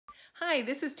Hi,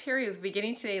 this is Terry with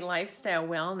Beginning Today Lifestyle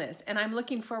Wellness, and I'm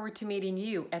looking forward to meeting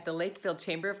you at the Lakeville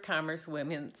Chamber of Commerce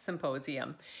Women's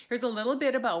Symposium. Here's a little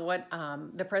bit about what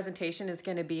the presentation is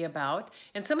going to be about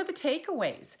and some of the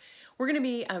takeaways. We're going to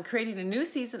be creating a new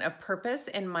season of purpose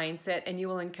and mindset, and you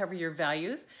will uncover your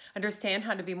values, understand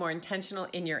how to be more intentional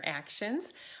in your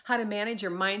actions, how to manage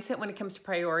your mindset when it comes to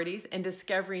priorities, and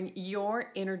discovering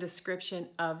your inner description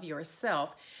of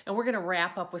yourself. And we're going to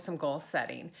wrap up with some goal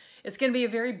setting. It's going to be a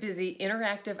very busy,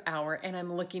 interactive hour, and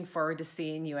I'm looking forward to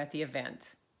seeing you at the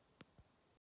event.